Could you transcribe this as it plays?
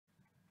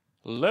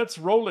Let's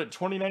roll it.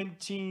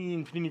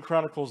 2019 Panini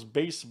Chronicles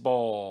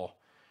Baseball.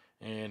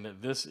 And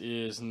this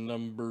is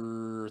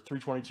number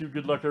 322.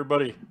 Good luck,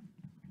 everybody.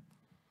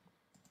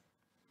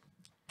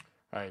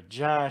 All right,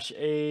 Josh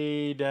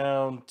A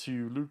down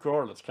to Luke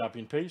R. Let's copy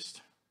and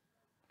paste.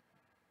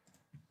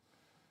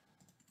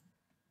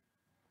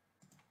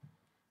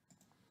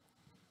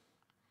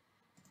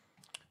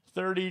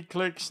 $30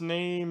 clicks,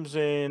 names,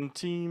 and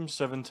teams,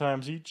 7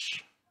 times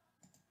each.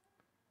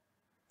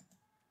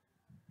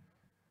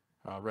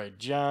 All right,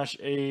 Josh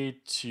A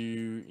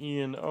to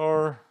Ian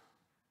R.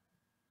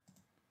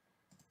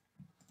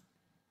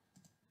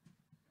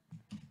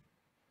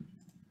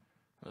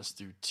 Let's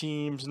do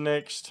teams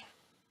next.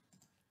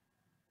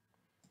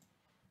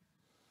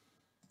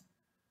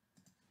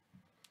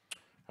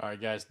 All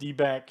right, guys,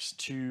 D-backs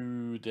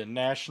to the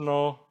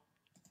National.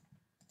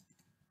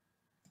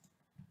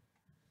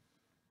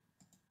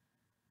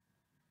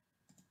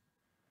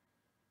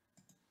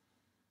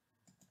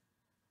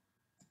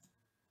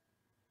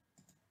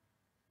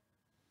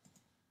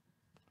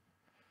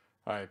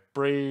 All right,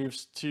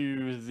 Braves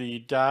to the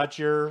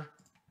Dodger.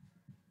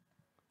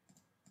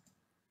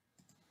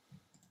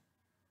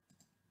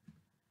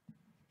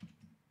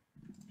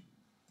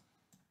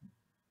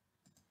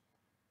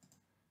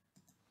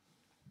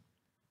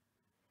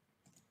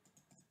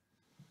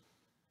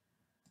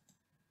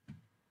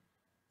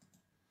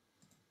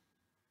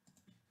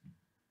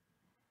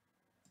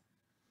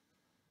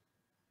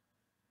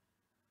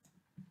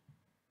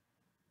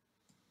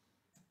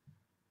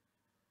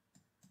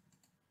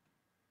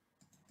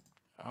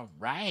 All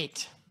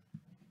right.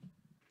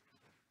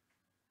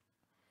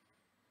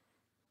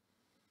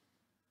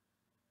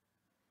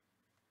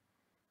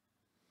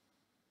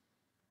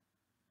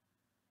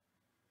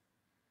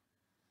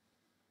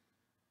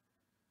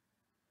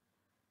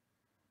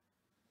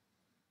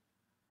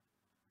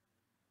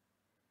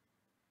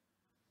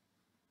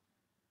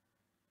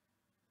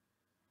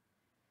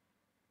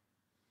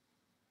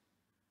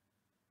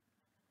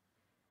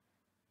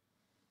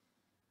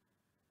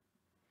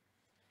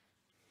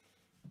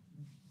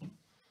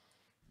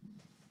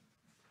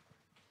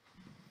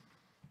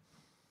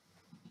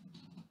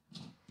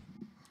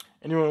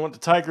 Anyone want the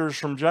Tigers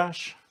from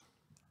Josh?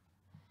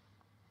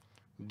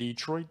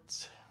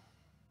 Detroit.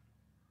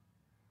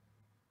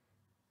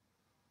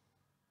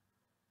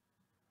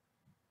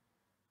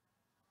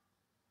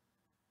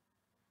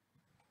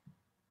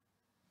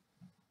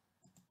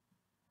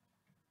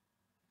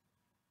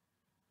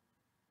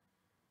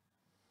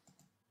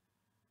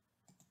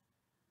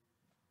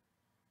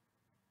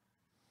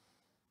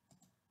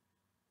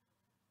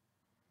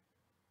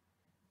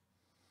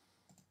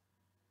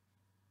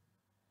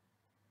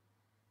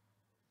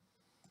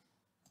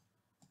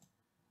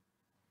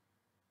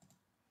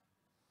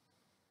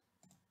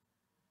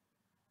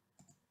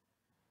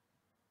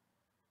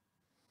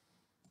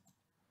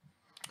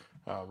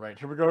 All right,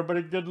 here we go,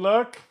 everybody. Good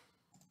luck.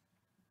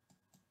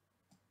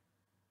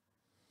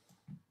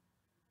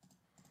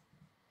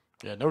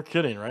 Yeah, no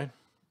kidding, right?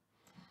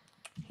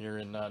 Here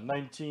in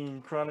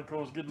 19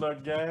 Chronicles. Good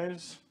luck,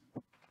 guys.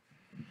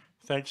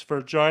 Thanks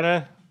for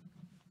joining.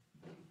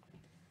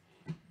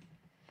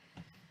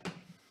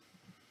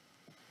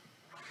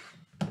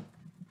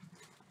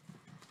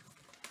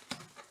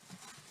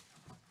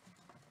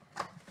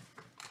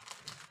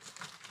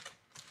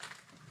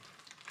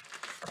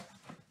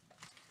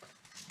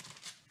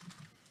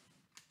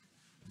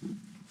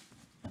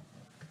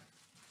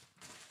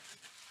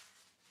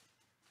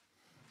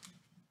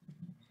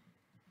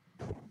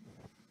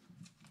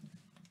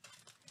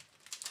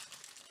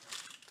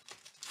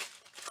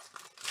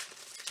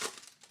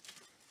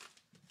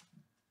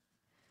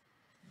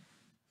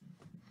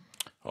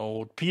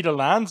 Old Pete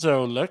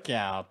Alonso, look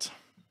out.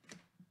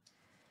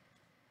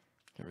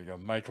 Here we go,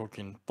 Michael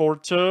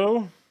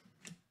Conforto.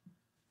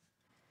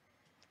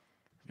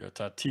 We got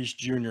Tatis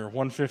Jr.,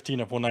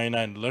 115 of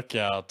 199, look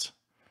out.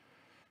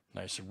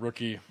 Nice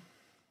rookie.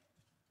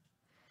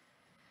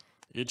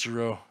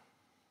 Ichiro.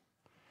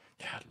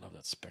 Yeah, I love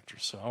that Spectre,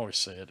 so I always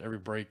say it, every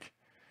break.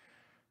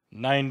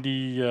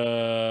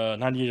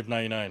 98 of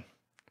 99.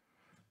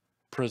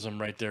 Prism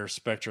right there,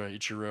 Spectra,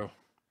 Ichiro.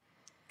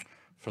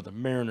 For the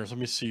Mariners, let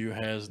me see who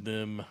has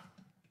them.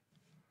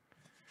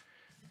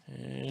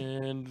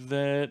 And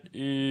that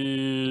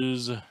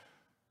is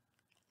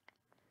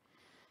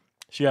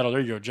Seattle.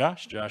 There you go,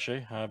 Josh. Josh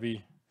A.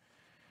 Javi.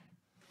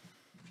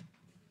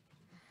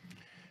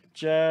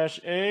 Josh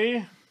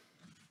A.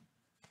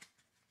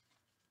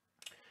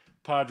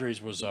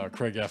 Padres was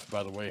Craig F.,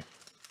 by the way.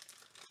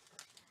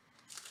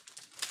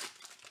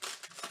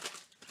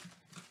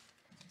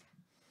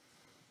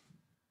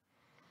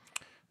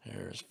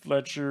 There's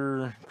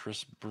Fletcher,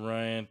 Chris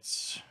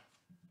Bryant.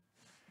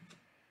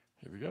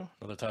 Here we go.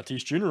 Another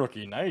Tatis Jr.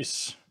 rookie.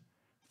 Nice.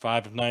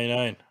 5 of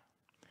 99.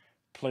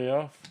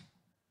 Playoff.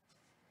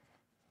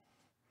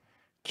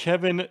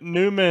 Kevin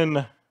Newman.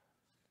 Here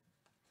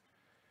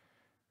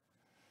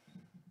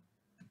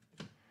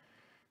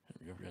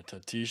we go. We got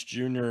Tatis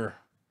Jr.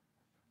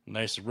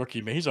 Nice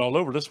rookie, man. He's all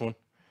over this one.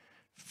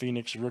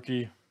 Phoenix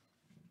rookie.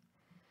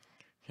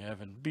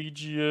 Kevin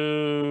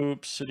Biggio,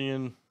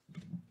 Obsidian.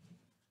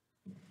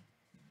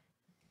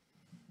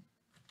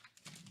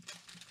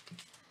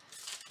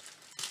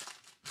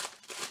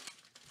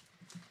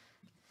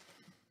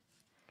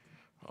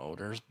 Oh,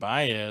 there's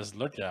Baez.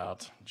 Look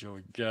out.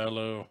 Joey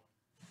Gallo.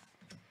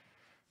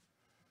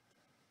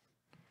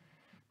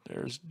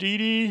 There's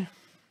Didi. There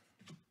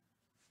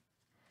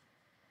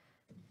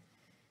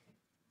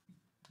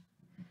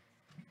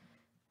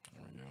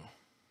we go.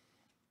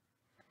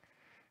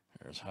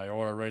 There's high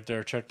order right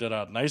there. Check that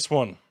out. Nice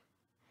one.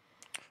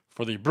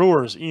 For the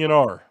Brewers,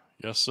 ENR.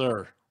 Yes,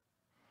 sir.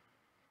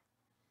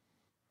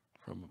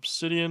 From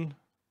Obsidian.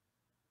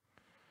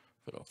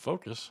 If it'll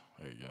focus.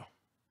 There you go.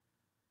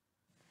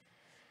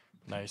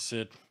 Nice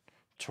hit.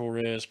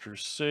 Torres,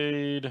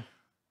 Crusade.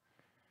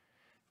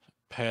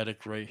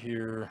 Paddock right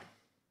here.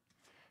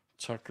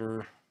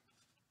 Tucker.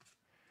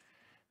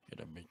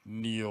 Get a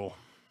McNeil.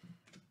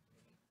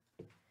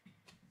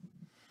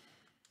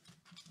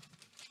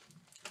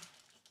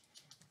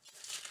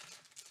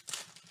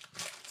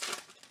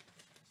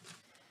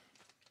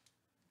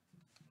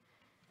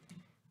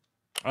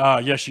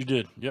 Yes, you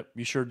did. Yep,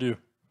 you sure do.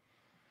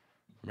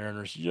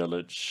 Mariners,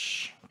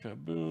 Yelich.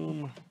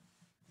 Kaboom.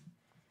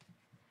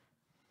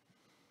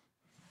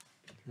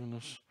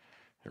 Goodness.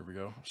 Here we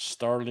go.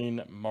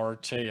 Starling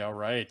Marte. All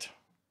right.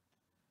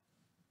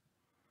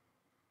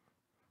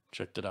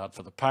 Checked it out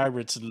for the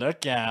Pirates.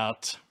 Look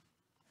out.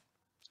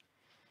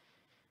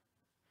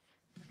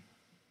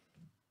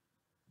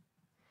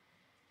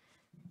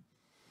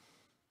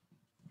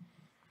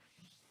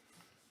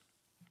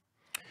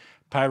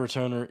 Pirates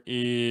owner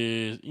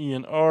is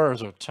ENR.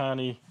 Is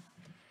Otani.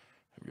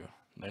 There we go.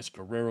 Nice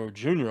Guerrero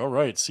Jr. All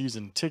right.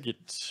 Season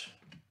ticket.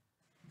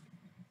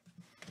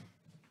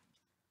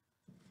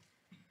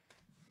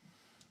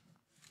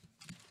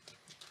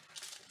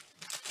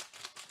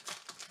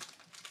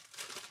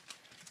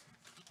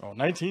 Oh,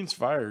 19's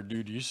fired,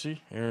 dude. You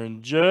see?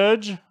 Aaron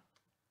Judge.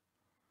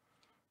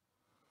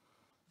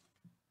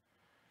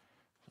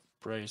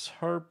 Bryce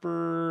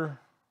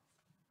Harper.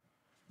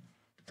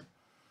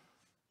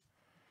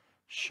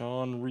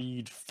 Sean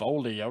Reed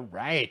Foley. All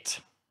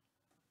right.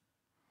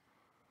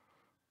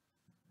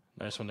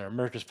 Nice one there.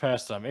 America's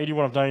Pastime.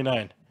 81 of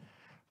 99.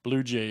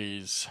 Blue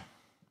Jays.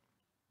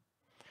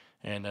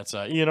 And that's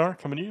ENR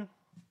coming to you.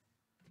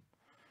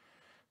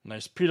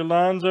 Nice Pete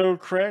Alonso.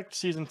 Cracked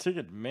season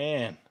ticket.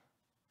 Man.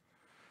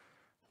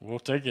 We'll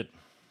take it.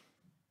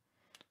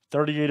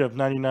 38 of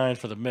 99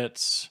 for the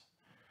Mets.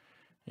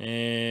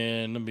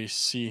 And let me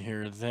see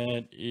here.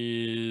 That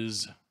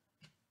is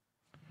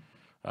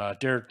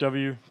Derek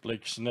W.,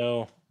 Blake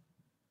Snell.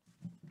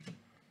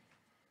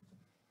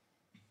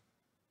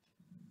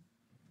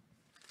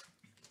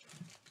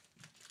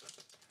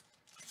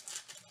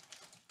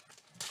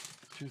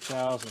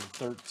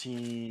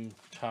 (2013)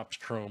 Topps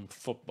Chrome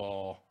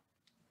football.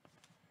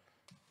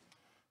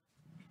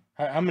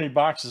 How many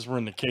boxes were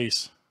in the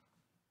case?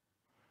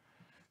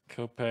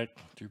 Kopech,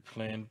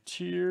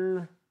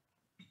 Duplantier.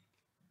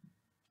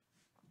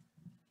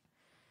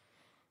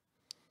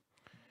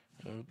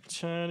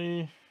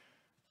 Otani.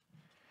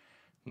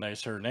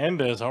 Nice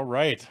Hernandez. All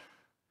right.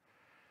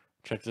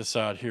 Check this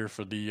out here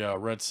for the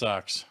Red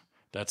Sox.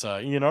 That's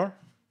ENR.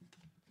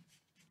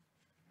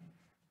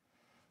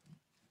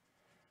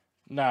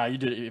 Nah, you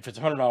did. If it's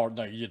 $100,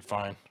 no, you did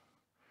fine.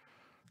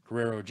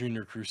 Guerrero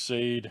Jr.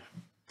 Crusade.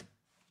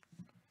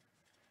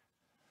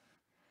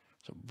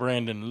 So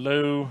Brandon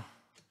Lowe.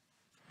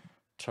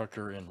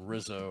 Tucker and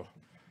Rizzo.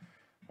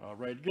 All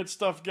right, good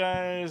stuff,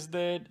 guys.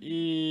 That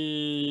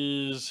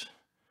is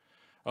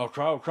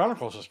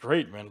Chronicles is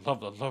great, man.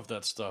 Love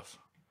that stuff.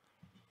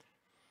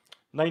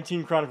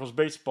 19 Chronicles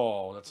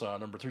baseball. That's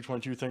number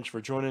 322. Thanks for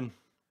joining.